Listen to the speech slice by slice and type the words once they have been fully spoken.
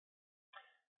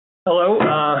Hello,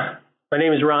 my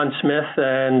name is Ron Smith,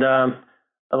 and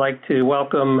I'd like to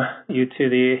welcome you to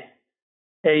the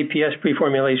AAPS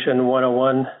Preformulation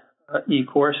 101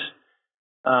 e-course.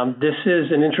 This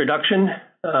is an introduction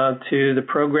to the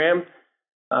program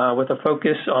with a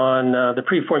focus on the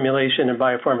preformulation and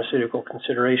biopharmaceutical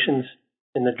considerations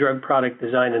in the drug product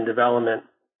design and development.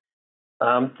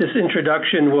 This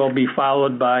introduction will be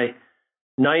followed by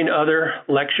 9 other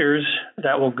lectures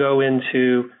that will go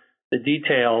into the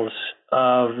details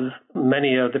of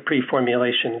many of the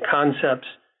preformulation concepts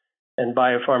and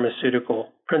biopharmaceutical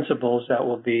principles that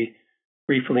will be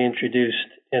briefly introduced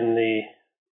in the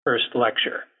first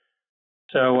lecture.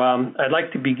 So I'd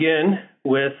like to begin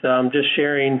with just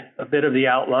sharing a bit of the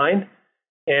outline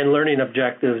and learning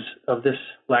objectives of this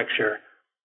lecture.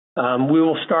 We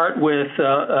will start with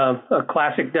a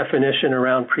classic definition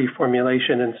around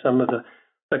preformulation and some of the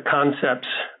concepts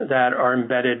that are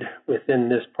embedded within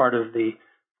this part of the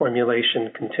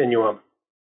formulation continuum.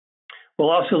 We'll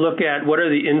also look at what are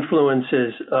the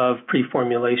influences of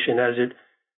preformulation as it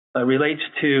relates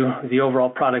to the overall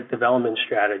product development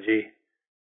strategy,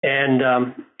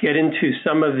 and get into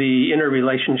some of the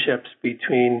interrelationships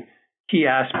between key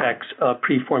aspects of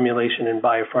preformulation and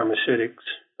biopharmaceutics,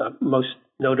 most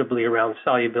notably around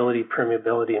solubility,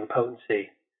 permeability, and potency.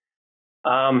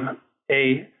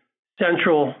 A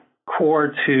central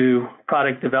core to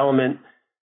product development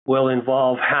will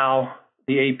involve how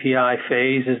the API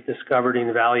phase is discovered and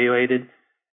evaluated,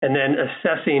 and then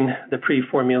assessing the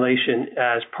preformulation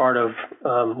as part of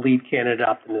lead candidate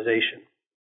optimization.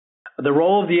 The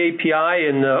role of the API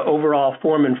in the overall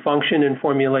form and function in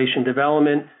formulation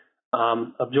development,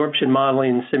 absorption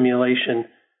modeling and simulation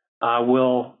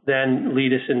will then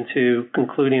lead us into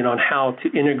concluding on how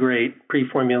to integrate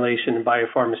preformulation and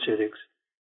biopharmaceutics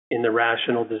in the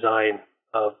rational design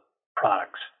of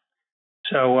products.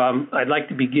 So I'd like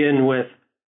to begin with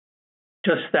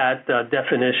just that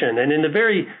definition. And in the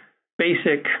very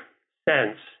basic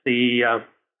sense, the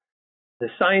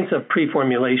science of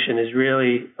preformulation is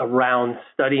really around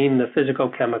studying the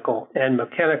physicochemical and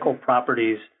mechanical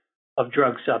properties of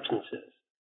drug substances,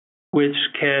 which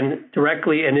can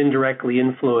directly and indirectly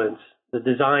influence the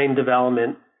design,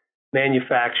 development,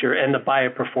 manufacture, and the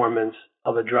bioperformance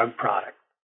of a drug product.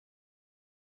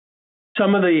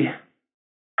 Some of the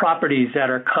properties that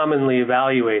are commonly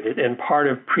evaluated and part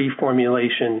of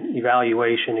preformulation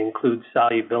evaluation include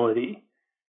solubility.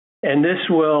 And this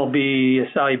will be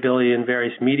solubility in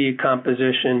various media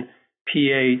composition,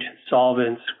 pH,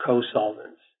 solvents,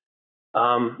 co-solvents.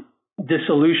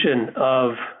 Dissolution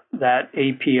of that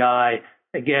API,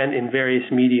 again, in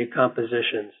various media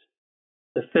compositions.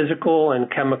 The physical and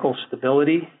chemical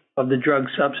stability of the drug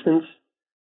substance.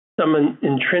 Some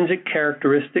intrinsic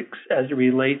characteristics as it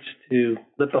relates to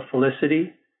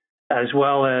lipophilicity, as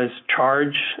well as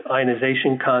charge,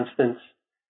 ionization constants.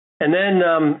 And then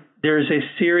there's a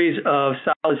series of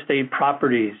solid state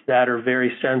properties that are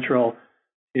very central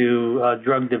to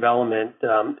drug development.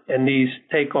 And these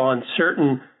take on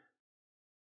certain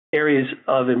areas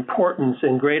of importance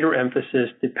and greater emphasis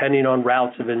depending on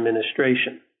routes of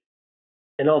administration.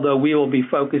 And although we will be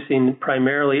focusing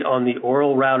primarily on the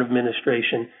oral route of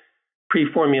administration,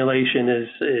 preformulation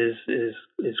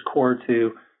is core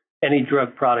to any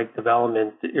drug product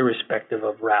development, irrespective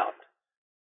of route.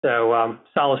 So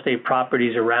solid state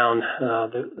properties around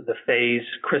the phase,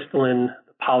 crystalline,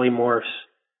 the polymorphs,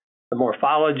 the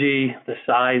morphology, the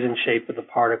size and shape of the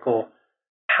particle,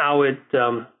 how it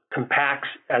compacts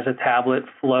as a tablet,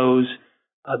 flows.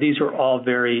 These are all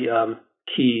very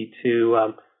key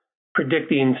to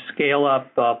predicting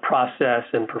scale-up process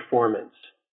and performance.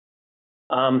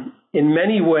 In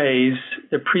many ways,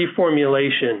 the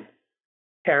preformulation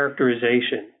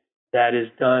characterization that is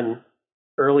done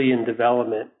early in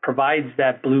development provides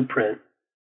that blueprint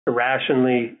to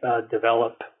rationally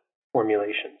develop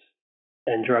formulations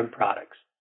and drug products.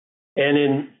 And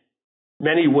in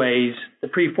many ways, the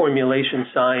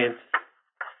preformulation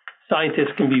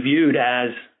scientists can be viewed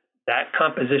as that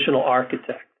compositional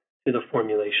architect to the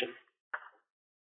formulation.